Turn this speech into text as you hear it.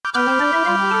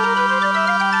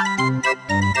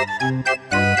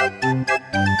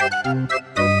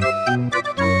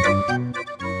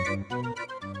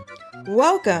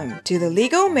Welcome to the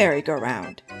Legal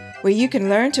Merry-Go-Round, where you can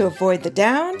learn to avoid the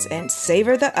downs and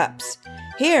savor the ups.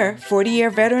 Here, 40-year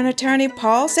veteran attorney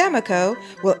Paul Samico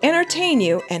will entertain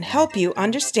you and help you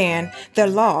understand the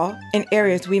law in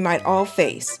areas we might all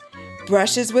face.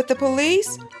 Brushes with the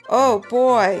police? Oh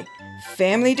boy.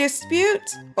 Family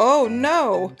disputes? Oh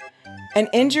no. An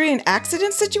injury and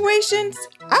accident situations?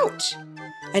 Ouch.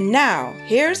 And now,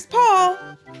 here's Paul.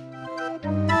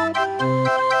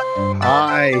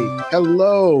 Hi,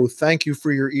 hello, thank you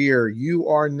for your ear. You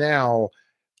are now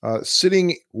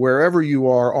sitting wherever you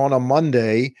are on a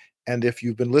Monday, and if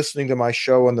you've been listening to my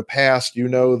show in the past, you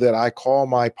know that I call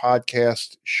my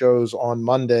podcast shows on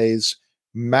Mondays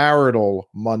Marital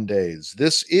Mondays.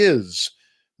 This is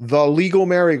the Legal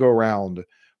Merry-Go-Round,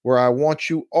 where I want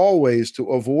you always to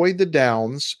avoid the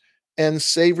downs and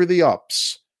savor the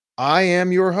ups. I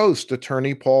am your host,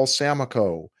 Attorney Paul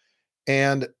Samico.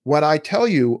 And when I tell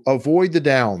you avoid the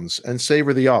downs and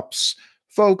savor the ups,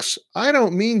 folks, I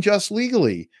don't mean just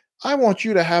legally. I want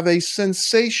you to have a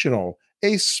sensational,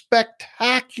 a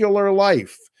spectacular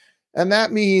life. And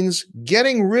that means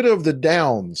getting rid of the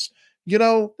downs. You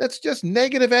know, that's just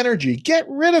negative energy. Get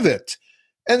rid of it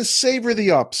and savor the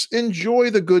ups.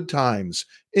 Enjoy the good times.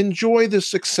 Enjoy the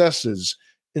successes.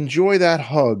 Enjoy that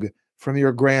hug from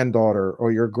your granddaughter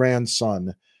or your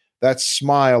grandson, that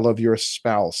smile of your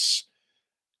spouse.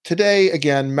 Today,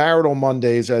 again, Marital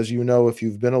Mondays, as you know, if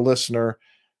you've been a listener,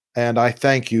 and I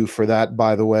thank you for that,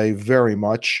 by the way, very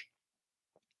much.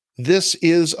 This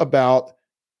is about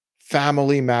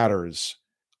family matters.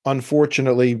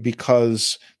 Unfortunately,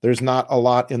 because there's not a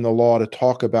lot in the law to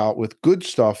talk about with good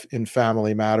stuff in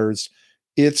family matters,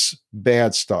 it's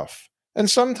bad stuff. And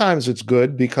sometimes it's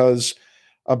good because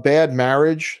a bad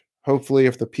marriage, hopefully,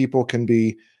 if the people can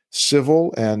be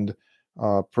civil and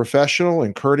professional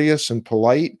and courteous and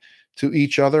polite to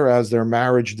each other as their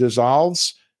marriage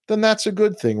dissolves, then that's a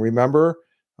good thing. Remember,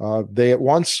 they at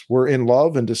once were in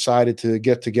love and decided to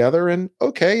get together, and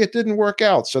okay, it didn't work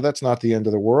out. So that's not the end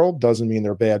of the world. Doesn't mean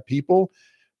they're bad people.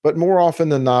 But more often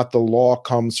than not, the law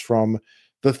comes from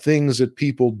the things that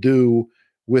people do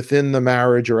within the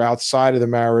marriage or outside of the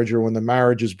marriage or when the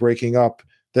marriage is breaking up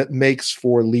that makes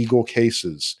for legal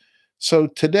cases. So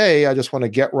today, I just want to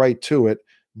get right to it.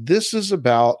 This is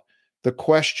about the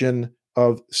question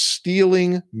of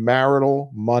stealing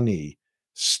marital money.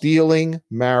 Stealing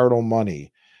marital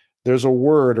money. There's a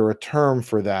word or a term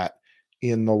for that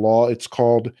in the law. It's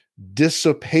called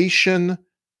dissipation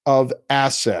of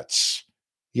assets.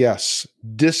 Yes,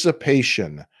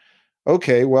 dissipation.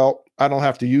 Okay, well, I don't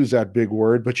have to use that big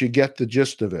word, but you get the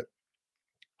gist of it.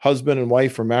 Husband and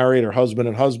wife are married, or husband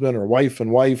and husband, or wife,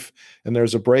 and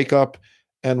there's a breakup,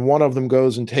 and one of them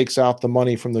goes and takes out the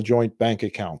money from the joint bank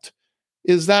account.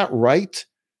 Is that right?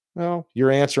 Well,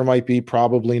 your answer might be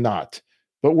probably not.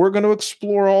 But we're going to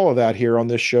explore all of that here on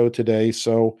this show today.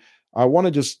 So I want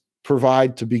to just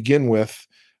provide, to begin with,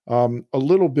 a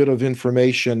little bit of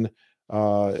information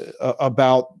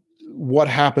about what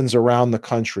happens around the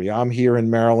country. I'm here in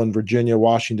Maryland, Virginia,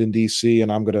 Washington, D.C.,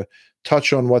 and I'm going to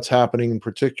touch on what's happening,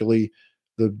 particularly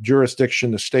the jurisdiction,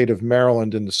 the state of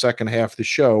Maryland, in the second half of the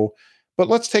show. But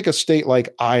let's take a state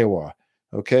like Iowa,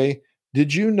 okay?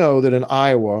 Did you know that in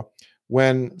Iowa,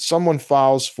 when someone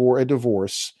files for a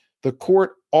divorce, the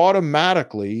court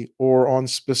automatically, or on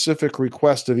specific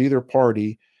request of either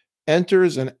party,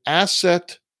 enters an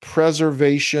asset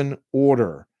preservation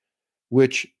order,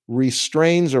 which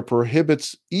restrains or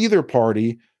prohibits either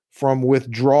party from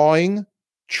withdrawing,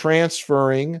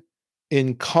 transferring,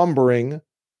 encumbering,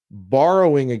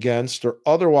 borrowing against, or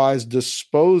otherwise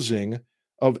disposing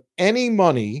of any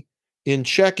money in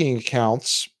checking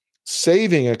accounts,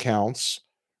 saving accounts,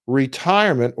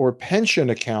 retirement or pension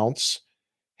accounts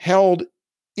held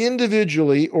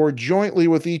individually or jointly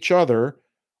with each other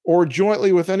or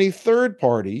jointly with any third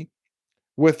party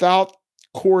without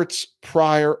court's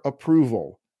prior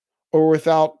approval or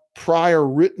without prior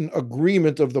written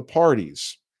agreement of the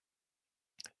parties.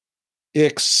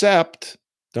 Except,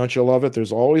 don't you love it?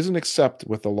 There's always an except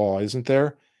with the law, isn't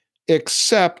there?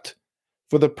 Except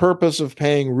for the purpose of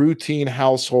paying routine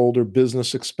household or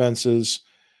business expenses,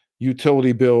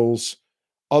 utility bills,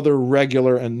 other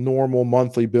regular and normal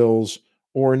monthly bills,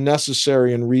 or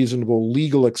necessary and reasonable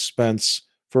legal expense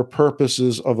for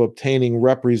purposes of obtaining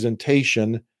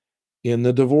representation in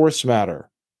the divorce matter.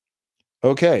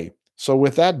 Okay, so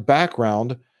with that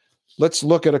background, let's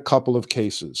look at a couple of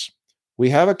cases. We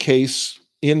have a case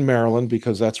in Maryland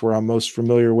because that's where I'm most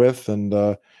familiar with, and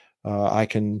I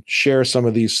can share some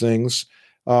of these things.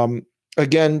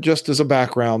 Again, just as a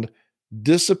background,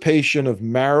 dissipation of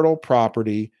marital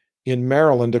property in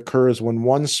Maryland occurs when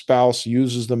one spouse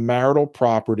uses the marital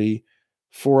property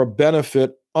for a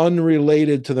benefit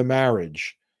unrelated to the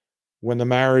marriage, when the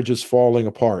marriage is falling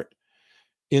apart.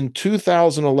 In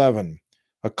 2011,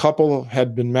 a couple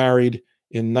had been married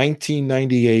in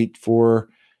 1998 for,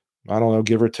 I don't know,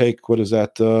 give or take, what is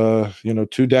that,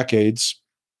 2 decades.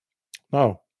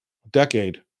 No,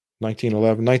 decade,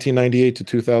 1998 to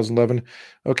 2011.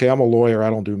 Okay, I'm a lawyer. I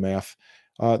don't do math.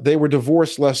 They were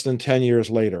divorced less than 10 years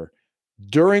later.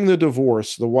 During the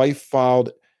divorce, the wife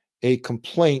filed a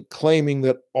complaint claiming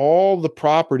that all the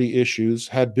property issues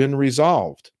had been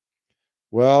resolved.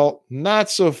 Well, not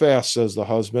so fast, says the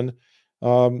husband.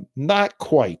 Not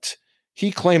quite.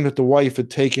 He claimed that the wife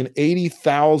had taken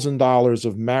 $80,000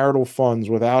 of marital funds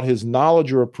without his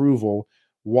knowledge or approval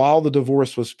while the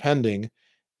divorce was pending,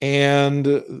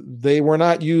 and they were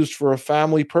not used for a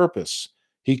family purpose.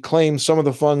 He claimed some of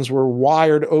the funds were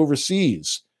wired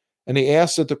overseas, and he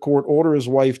asked that the court order his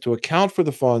wife to account for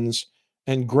the funds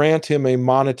and grant him a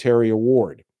monetary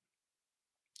award.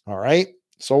 All right,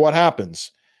 so what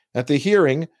happens? At the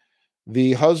hearing,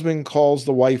 the husband calls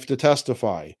the wife to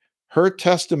testify. Her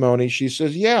testimony, she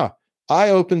says, yeah, I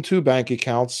opened 2 bank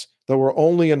accounts that were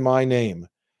only in my name.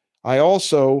 I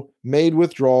also made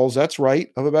withdrawals, that's right,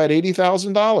 of about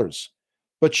 $80,000.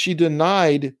 But she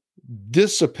denied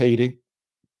dissipating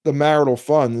the marital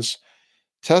funds,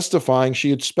 testifying she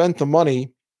had spent the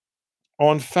money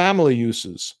on family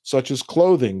uses such as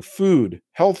clothing, food,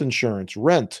 health insurance,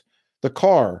 rent, the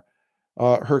car,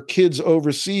 her kids'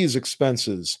 overseas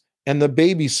expenses, and the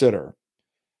babysitter.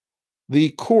 The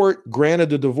court granted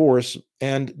the divorce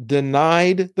and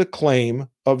denied the claim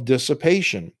of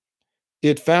dissipation.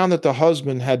 It found that the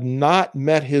husband had not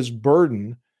met his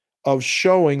burden of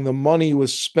showing the money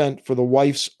was spent for the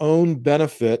wife's own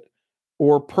benefit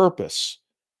or purpose,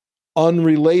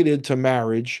 unrelated to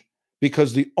marriage,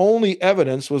 because the only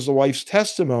evidence was the wife's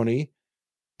testimony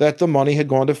that the money had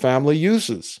gone to family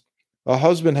uses. The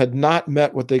husband had not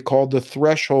met what they called the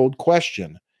threshold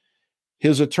question.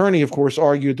 His attorney, of course,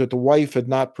 argued that the wife had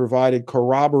not provided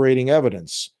corroborating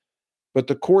evidence, but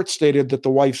the court stated that the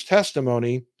wife's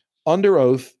testimony under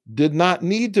oath did not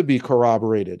need to be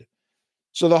corroborated.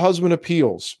 So the husband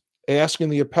appeals, asking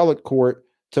the appellate court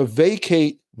to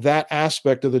vacate that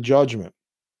aspect of the judgment.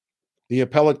 The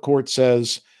appellate court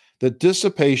says that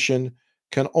dissipation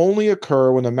can only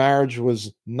occur when the marriage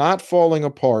was not falling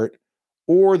apart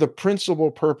or the principal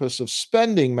purpose of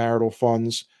spending marital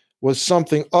funds was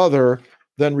something other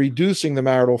than reducing the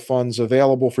marital funds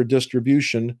available for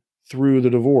distribution through the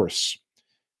divorce.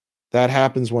 That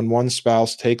happens when one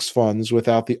spouse takes funds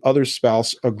without the other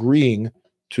spouse agreeing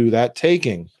to that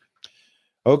taking.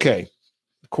 Okay,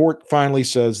 the court finally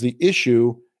says the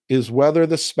issue is whether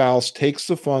the spouse takes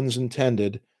the funds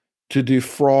intended to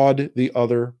defraud the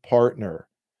other partner.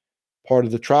 Part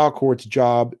of the trial court's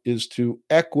job is to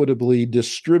equitably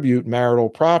distribute marital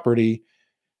property,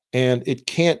 and it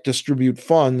can't distribute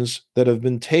funds that have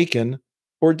been taken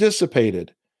or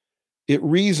dissipated. It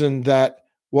reasoned that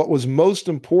what was most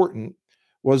important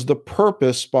was the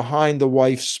purpose behind the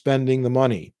wife spending the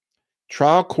money.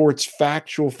 Trial court's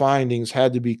factual findings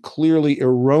had to be clearly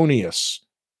erroneous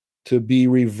to be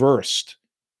reversed.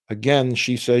 Again,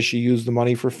 she says she used the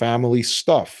money for family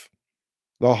stuff.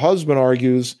 The husband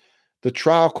argues the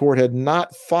trial court had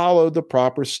not followed the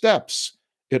proper steps.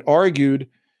 It argued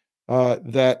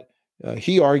that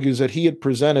he argues that he had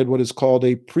presented what is called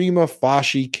a prima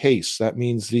facie case. That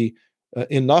means the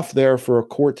enough there for a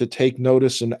court to take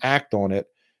notice and act on it.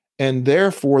 And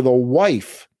therefore, the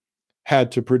wife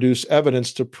had to produce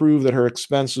evidence to prove that her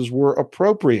expenses were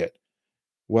appropriate.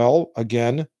 Well,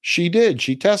 again, she did.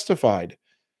 She testified.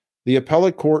 The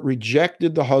appellate court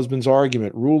rejected the husband's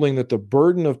argument, ruling that the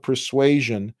burden of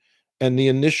persuasion and the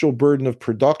initial burden of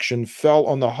production fell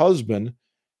on the husband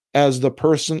as the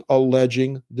person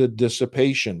alleging the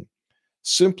dissipation.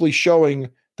 Simply showing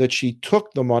that she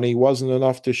took the money wasn't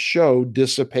enough to show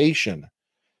dissipation.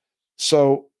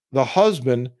 So the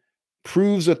husband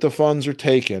proves that the funds are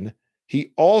taken.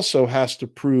 He also has to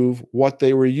prove what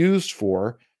they were used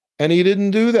for, and he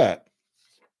didn't do that.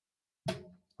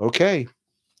 Okay,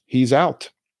 he's out.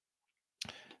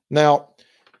 Now,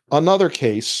 another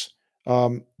case,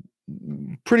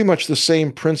 pretty much the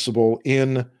same principle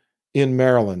in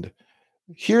Maryland.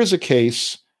 Here's a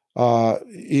case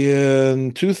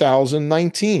in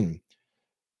 2019.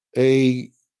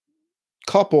 A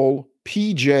couple,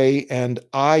 PJ and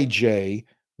IJ,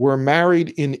 were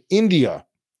married in India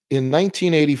in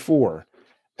 1984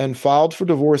 and filed for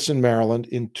divorce in Maryland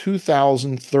in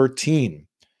 2013.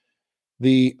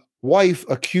 The wife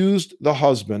accused the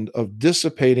husband of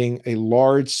dissipating a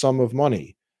large sum of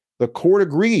money. The court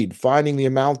agreed, finding the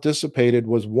amount dissipated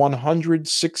was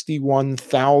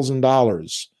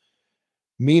 $161,000,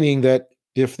 meaning that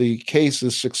if the case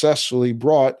is successfully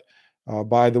brought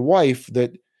by the wife,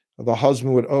 that the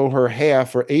husband would owe her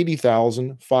half, or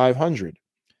 $80,500.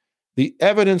 The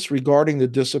evidence regarding the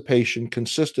dissipation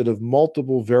consisted of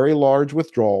multiple very large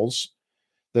withdrawals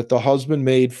that the husband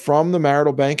made from the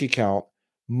marital bank account,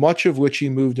 much of which he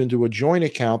moved into a joint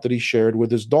account that he shared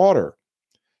with his daughter.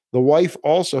 The wife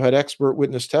also had expert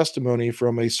witness testimony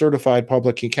from a certified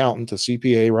public accountant, a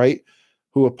CPA, right,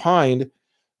 who opined,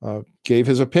 gave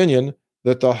his opinion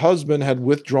that the husband had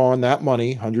withdrawn that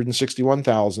money,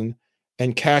 $161,000,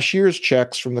 and cashier's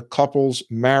checks from the couple's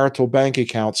marital bank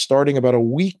account starting about a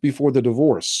week before the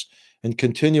divorce and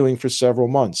continuing for several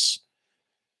months.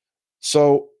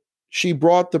 So she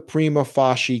brought the prima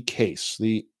facie case.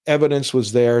 The evidence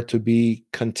was there to be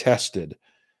contested.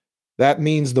 That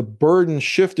means the burden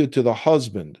shifted to the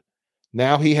husband.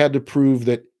 Now he had to prove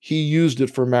that he used it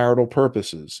for marital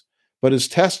purposes. But his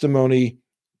testimony,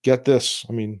 get this,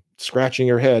 scratching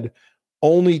your head,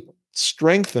 only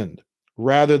strengthened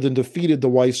rather than defeated the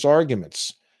wife's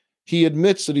arguments. He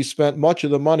admits that he spent much of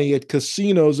the money at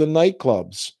casinos and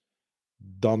nightclubs.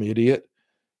 Dumb idiot.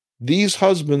 These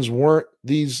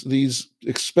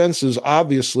expenses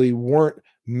obviously weren't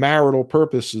marital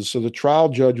purposes. So the trial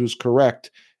judge was correct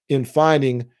in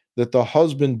finding that the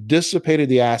husband dissipated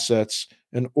the assets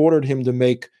and ordered him to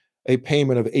make a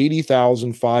payment of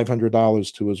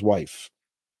 $80,500 to his wife.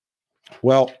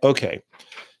 Well, okay.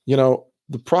 The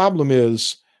problem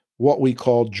is what we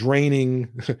call draining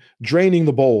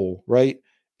the bowl, right?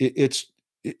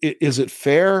 Is it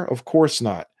fair? Of course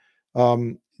not.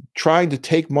 Trying to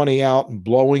take money out and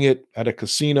blowing it at a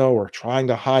casino or trying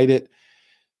to hide it,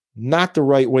 not the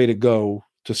right way to go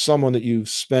to someone that you've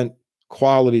spent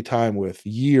quality time with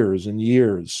years and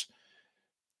years.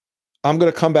 I'm going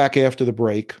to come back after the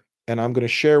break, and I'm going to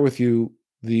share with you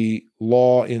the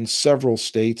law in several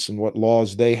states and what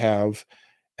laws they have.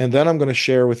 And then I'm going to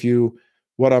share with you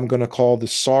what I'm going to call the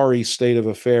sorry state of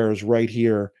affairs right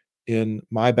here in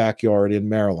my backyard in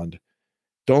Maryland.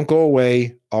 Don't go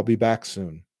away. I'll be back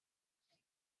soon.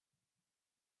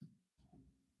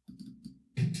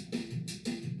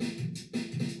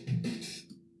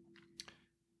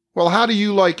 Well, how do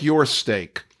you like your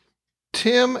steak?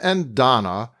 Tim and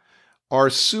Donna are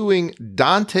suing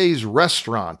Dante's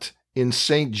Restaurant in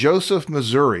St. Joseph,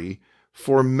 Missouri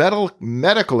for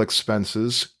medical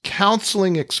expenses,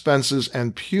 counseling expenses,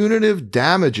 and punitive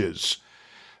damages.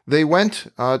 They went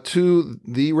to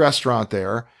the restaurant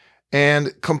there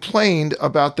and complained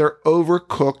about their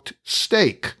overcooked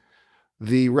steak.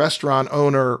 The restaurant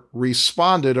owner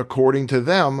responded, according to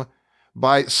them,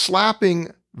 by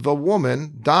slapping the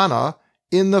woman, Donna,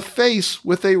 in the face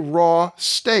with a raw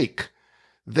steak.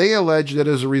 They allege that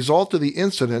as a result of the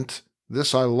incident,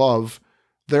 this I love,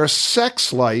 their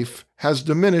sex life has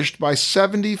diminished by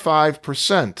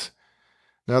 75%.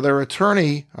 Now, their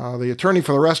attorney, the attorney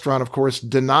for the restaurant, of course,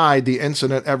 denied the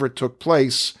incident ever took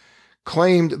place,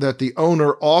 claimed that the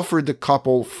owner offered the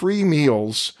couple free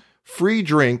meals, free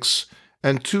drinks,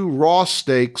 and 2 raw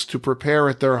steaks to prepare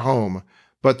at their home,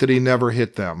 but that he never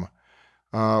hit them.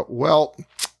 Well,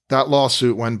 that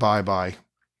lawsuit went bye-bye.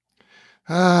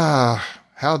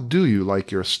 How do you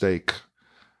like your steak?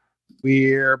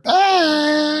 We're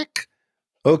back.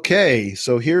 Okay,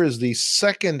 so here is the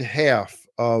second half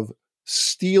of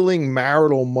stealing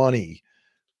marital money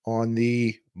on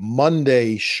the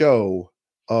Monday show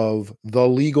of The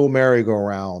Legal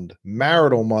Merry-Go-Round,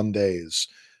 Marital Mondays.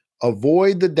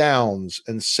 Avoid the downs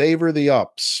and savor the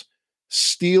ups.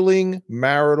 Stealing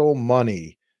marital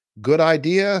money. Good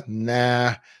idea?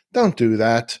 Nah, don't do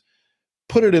that.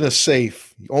 Put it in a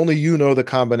safe. Only you know the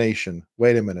combination.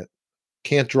 Wait a minute.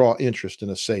 Can't draw interest in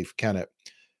a safe, can it?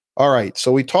 All right,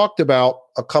 so we talked about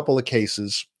a couple of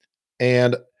cases,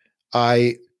 and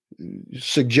I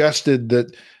suggested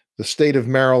that the state of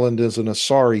Maryland is in a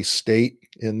sorry state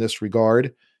in this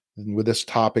regard, and with this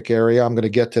topic area. I'm going to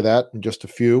get to that in just a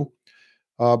few.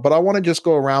 But I want to just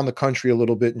go around the country a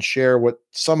little bit and share what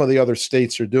some of the other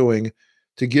states are doing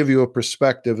to give you a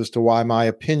perspective as to why my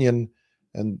opinion,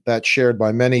 and that's shared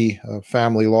by many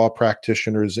family law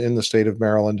practitioners in the state of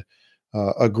Maryland,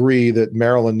 agree that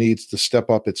Maryland needs to step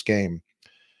up its game.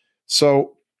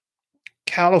 So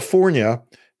California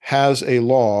has a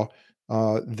law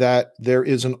that there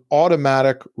is an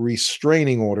automatic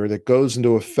restraining order that goes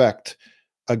into effect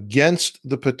against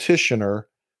the petitioner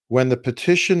when the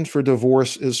petition for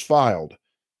divorce is filed.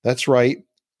 That's right.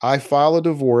 I file a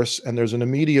divorce and there's an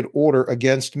immediate order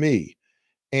against me.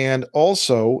 And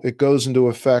also it goes into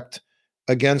effect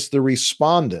against the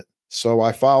respondent. So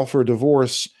I file for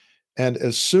divorce, and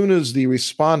as soon as the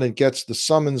respondent gets the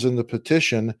summons and the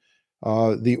petition,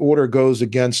 the order goes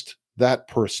against that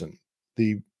person.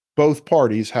 Both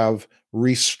parties have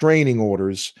restraining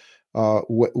orders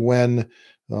when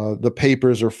the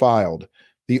papers are filed.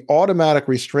 The automatic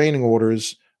restraining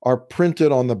orders are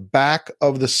printed on the back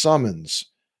of the summons.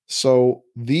 So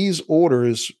these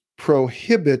orders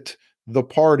prohibit the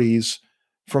parties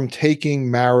from taking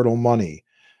marital money.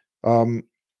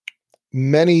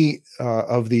 Many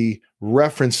of the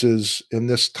references in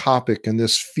this topic, in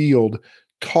this field,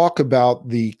 talk about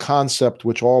the concept,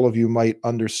 which all of you might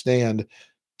understand,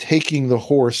 taking the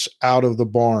horse out of the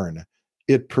barn.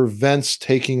 It prevents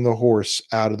taking the horse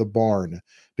out of the barn,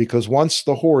 because once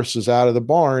the horse is out of the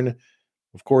barn,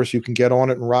 of course, you can get on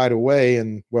it and ride away.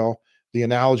 And well, the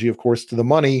analogy, of course, to the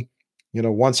money,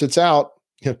 once it's out,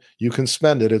 you can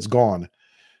spend it, it's gone.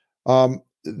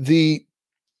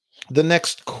 The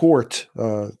next court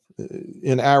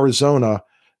in Arizona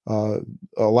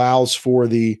allows for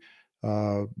the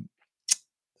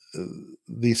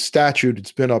statute.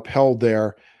 It's been upheld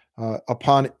there.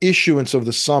 Upon issuance of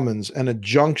the summons, an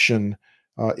injunction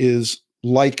is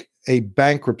like a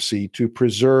bankruptcy to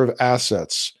preserve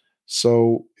assets.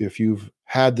 So if you've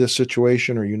had this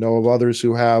situation, or you know of others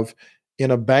who have,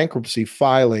 in a bankruptcy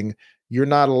filing, you're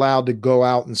not allowed to go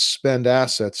out and spend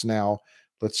assets now.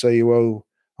 Let's say you owe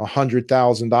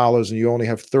 $100,000 and you only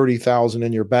have $30,000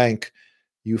 in your bank.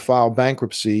 You file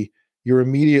bankruptcy, you're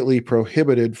immediately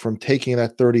prohibited from taking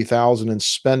that $30,000 and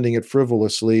spending it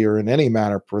frivolously or in any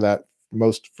manner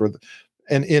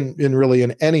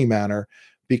in any manner,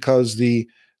 because the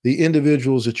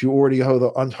individuals that you already owe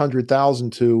the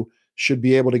 $100,000 to should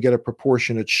be able to get a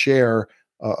proportionate share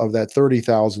of that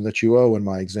 $30,000 that you owe, in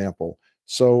my example.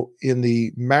 So in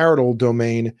the marital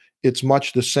domain, it's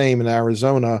much the same in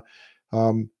Arizona.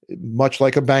 Much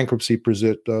like a bankruptcy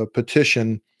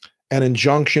petition, an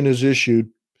injunction is issued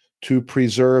to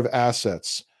preserve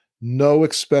assets. No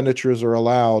expenditures are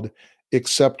allowed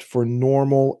except for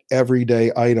normal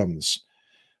everyday items.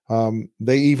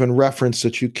 They even reference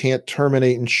that you can't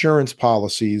terminate insurance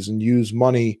policies and use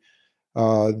money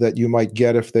that you might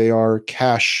get if they are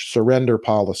cash surrender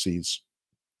policies.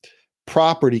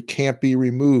 Property can't be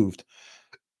removed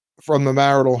from the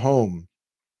marital home.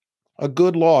 A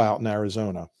good law out in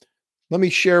Arizona. Let me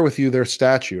share with you their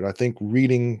statute. I think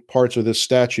reading parts of this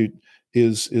statute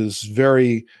is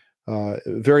very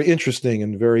very interesting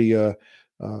and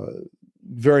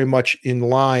very much in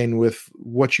line with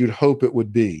what you'd hope it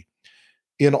would be.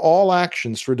 In all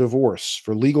actions for divorce,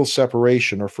 for legal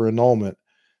separation, or for annulment,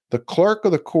 the clerk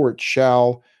of the court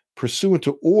shall, pursuant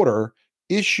to order,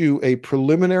 issue a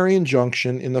preliminary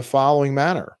injunction in the following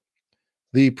manner.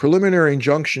 The preliminary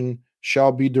injunction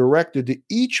shall be directed to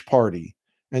each party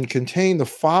and contain the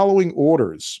following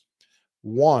orders.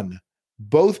 1,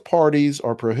 both parties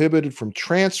are prohibited from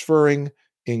transferring,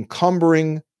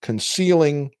 encumbering,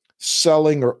 concealing,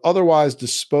 selling, or otherwise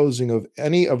disposing of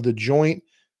any of the joint,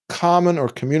 common, or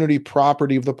community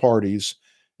property of the parties,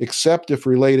 except if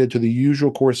related to the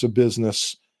usual course of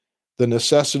business, the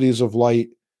necessities of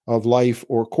life,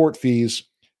 or court fees,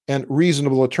 and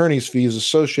reasonable attorney's fees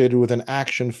associated with an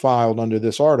action filed under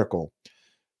this article,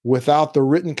 without the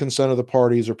written consent of the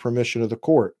parties or permission of the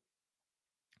court.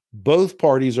 Both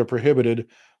parties are prohibited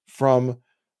from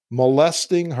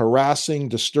molesting, harassing,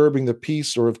 disturbing the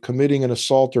peace, or of committing an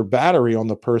assault or battery on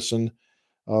the person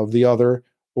of the other,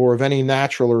 or of any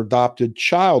natural or adopted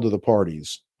child of the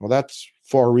parties. Well, that's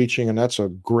far-reaching, and that's a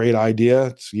great idea.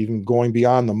 It's even going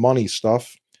beyond the money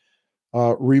stuff.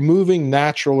 Removing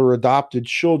natural or adopted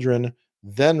children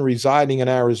then residing in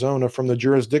Arizona from the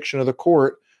jurisdiction of the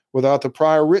court without the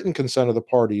prior written consent of the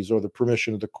parties or the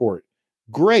permission of the court.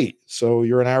 Great. So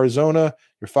you're in Arizona,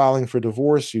 you're filing for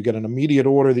divorce, you get an immediate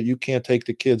order that you can't take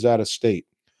the kids out of state.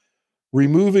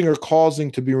 Removing or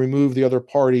causing to be removed the other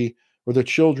party or the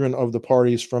children of the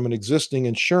parties from an existing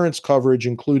insurance coverage,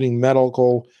 including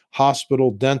medical,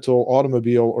 hospital, dental,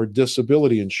 automobile, or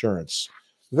disability insurance.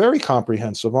 Very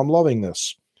comprehensive. I'm loving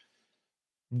this.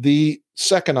 The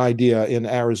second idea in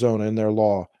Arizona in their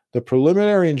law, the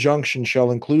preliminary injunction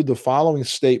shall include the following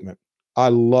statement. I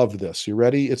love this. You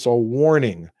ready? It's a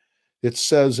warning. It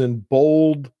says in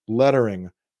bold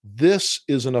lettering, this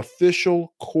is an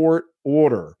official court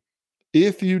order.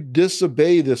 If you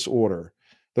disobey this order,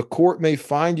 the court may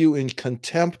find you in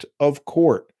contempt of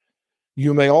court.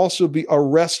 You may also be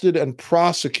arrested and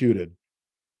prosecuted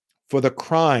for the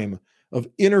crime of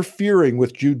interfering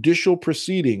with judicial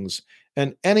proceedings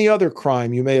and any other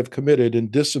crime you may have committed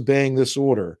in disobeying this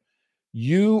order.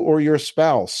 You or your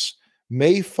spouse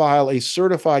may file a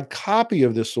certified copy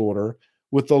of this order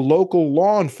with the local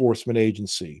law enforcement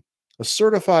agency. A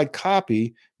certified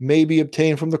copy may be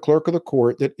obtained from the clerk of the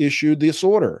court that issued this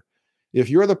order. If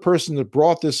you're the person that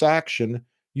brought this action,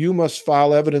 you must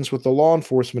file evidence with the law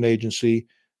enforcement agency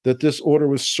that this order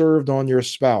was served on your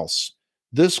spouse.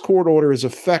 This court order is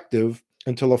effective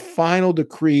until a final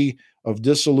decree of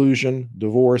dissolution,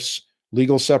 divorce,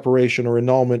 legal separation, or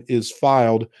annulment is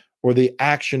filed, or the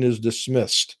action is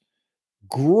dismissed.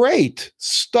 Great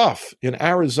stuff in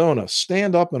Arizona.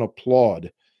 Stand up and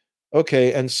applaud.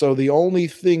 Okay, and so the only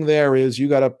thing there is you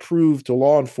got to prove to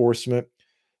law enforcement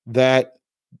that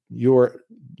your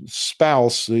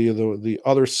spouse, the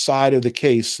other side of the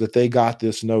case, that they got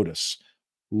this notice.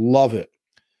 Love it.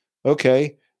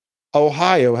 Okay,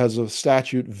 Ohio has a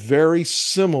statute very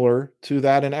similar to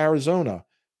that in Arizona.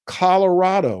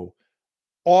 Colorado,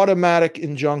 automatic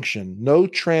injunction, no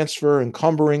transfer,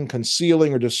 encumbering,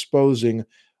 concealing, or disposing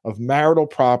of marital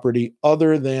property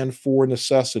other than for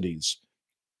necessities.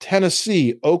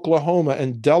 Tennessee, Oklahoma,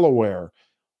 and Delaware,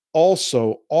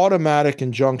 also automatic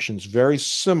injunctions, very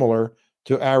similar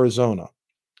to Arizona.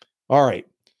 All right,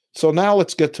 so now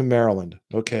let's get to Maryland.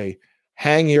 Okay,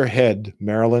 hang your head,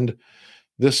 Maryland.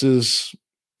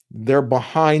 They're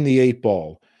behind the eight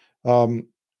ball.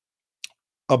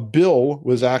 A bill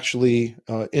was actually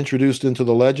introduced into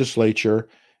the legislature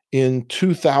in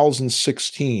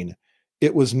 2016.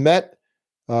 It was met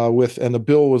and the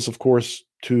bill was, of course,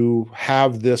 to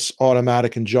have this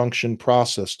automatic injunction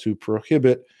process to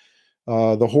prohibit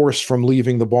the horse from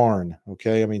leaving the barn.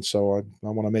 Okay, I mean, so I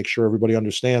want to make sure everybody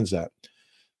understands that.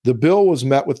 The bill was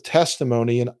met with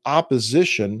testimony in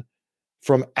opposition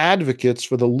from advocates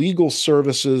for the Legal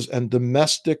Services and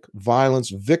Domestic Violence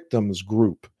Victims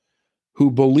Group, who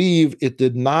believe it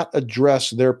did not address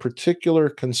their particular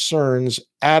concerns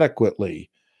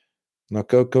adequately. Now,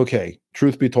 okay,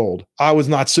 truth be told, I was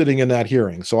not sitting in that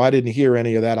hearing, so I didn't hear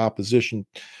any of that opposition,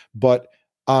 but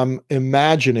I'm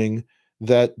imagining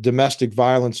that domestic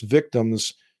violence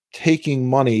victims taking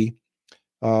money,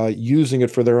 using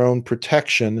it for their own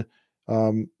protection,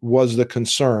 was the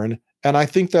concern. And I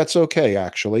think that's okay,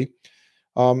 actually.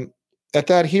 Um, at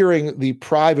that hearing, the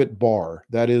private bar,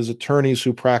 that is, attorneys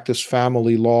who practice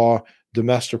family law,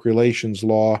 domestic relations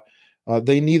law,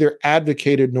 they neither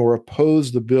advocated nor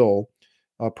opposed the bill,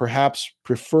 perhaps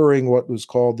preferring what was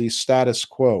called the status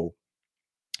quo.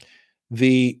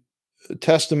 The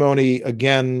testimony,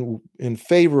 again, in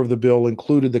favor of the bill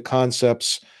included the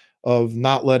concepts of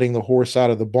not letting the horse out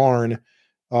of the barn.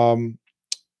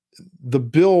 The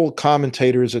bill,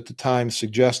 commentators at the time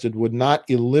suggested, would not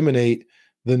eliminate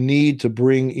the need to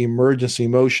bring emergency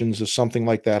motions if something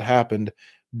like that happened,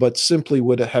 but simply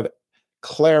would have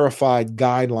clarified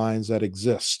guidelines that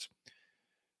exist.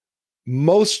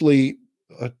 Mostly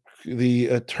the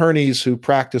attorneys who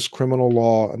practice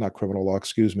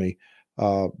the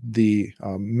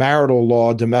marital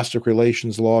law, domestic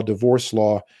relations law, divorce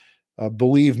law,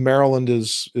 believe Maryland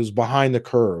is behind the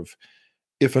curve.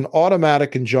 If an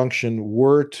automatic injunction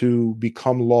were to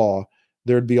become law,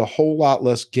 there'd be a whole lot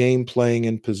less game playing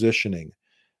and positioning.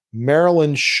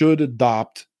 Maryland should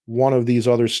adopt one of these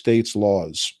other states'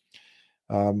 laws.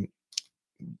 I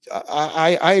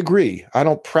agree. I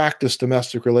don't practice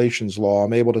domestic relations law.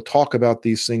 I'm able to talk about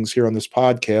these things here on this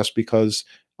podcast because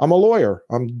I'm a lawyer.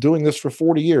 I'm doing this for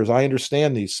 40 years. I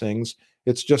understand these things.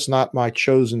 It's just not my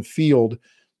chosen field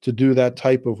to do that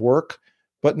type of work.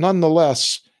 But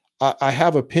nonetheless, I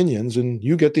have opinions and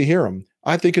you get to hear them.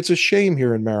 I think it's a shame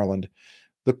here in Maryland.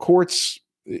 The courts,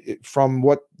 from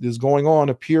what is going on,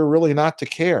 appear really not to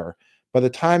care. By the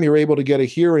time you're able to get a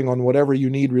hearing on whatever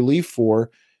you need relief for,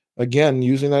 again,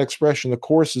 using that expression,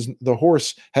 the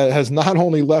horse has not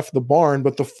only left the barn,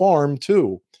 but the farm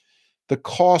too. The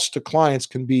cost to clients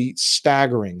can be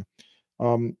staggering.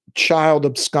 Child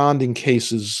absconding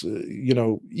cases,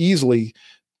 easily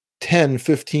 $10,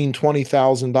 $15,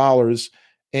 $20,000,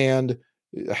 and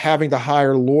having to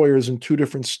hire lawyers in two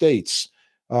different states.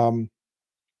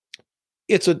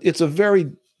 It's a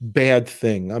very bad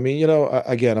thing. I mean,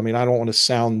 again, I don't want to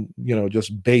sound,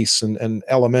 just base and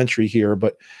elementary here,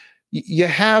 but you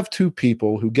have two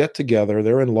people who get together,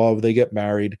 they're in love, they get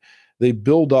married, they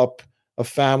build up a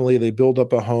family, they build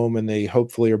up a home, and they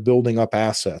hopefully are building up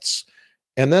assets.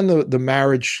 And then the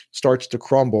marriage starts to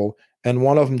crumble, and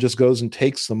one of them just goes and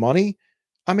takes the money.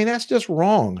 I mean, that's just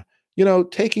wrong.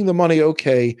 Taking the money,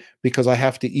 okay, because I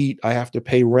have to eat, I have to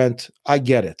pay rent, I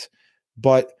get it.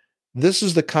 But this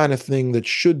is the kind of thing that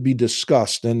should be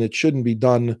discussed, and it shouldn't be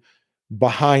done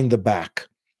behind the back.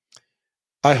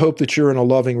 I hope that you're in a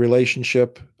loving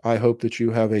relationship. I hope that you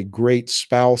have a great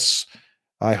spouse.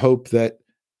 I hope that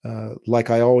like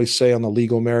I always say on the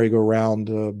legal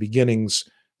merry-go-round beginnings,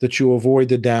 that you avoid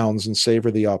the downs and savor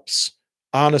the ups.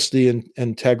 Honesty and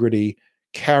integrity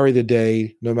carry the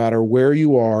day no matter where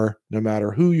you are, no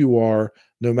matter who you are,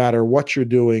 no matter what you're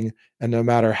doing, and no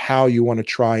matter how you want to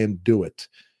try and do it.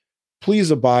 Please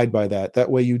abide by that.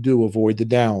 That way you do avoid the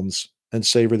downs and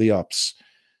savor the ups.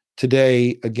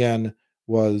 Today, again,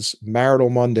 was Marital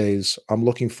Mondays. I'm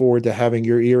looking forward to having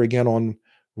your ear again on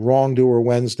Wrongdoer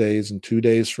Wednesdays in 2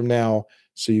 days from now,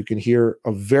 so you can hear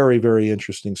a very, very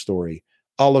interesting story.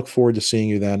 I'll look forward to seeing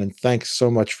you then, and thanks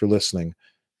so much for listening.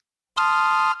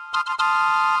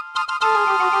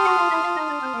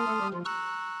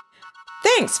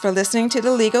 Thanks for listening to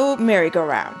the Legal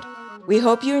Merry-Go-Round. We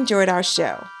hope you enjoyed our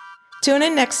show. Tune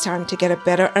in next time to get a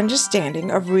better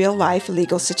understanding of real-life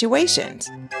legal situations.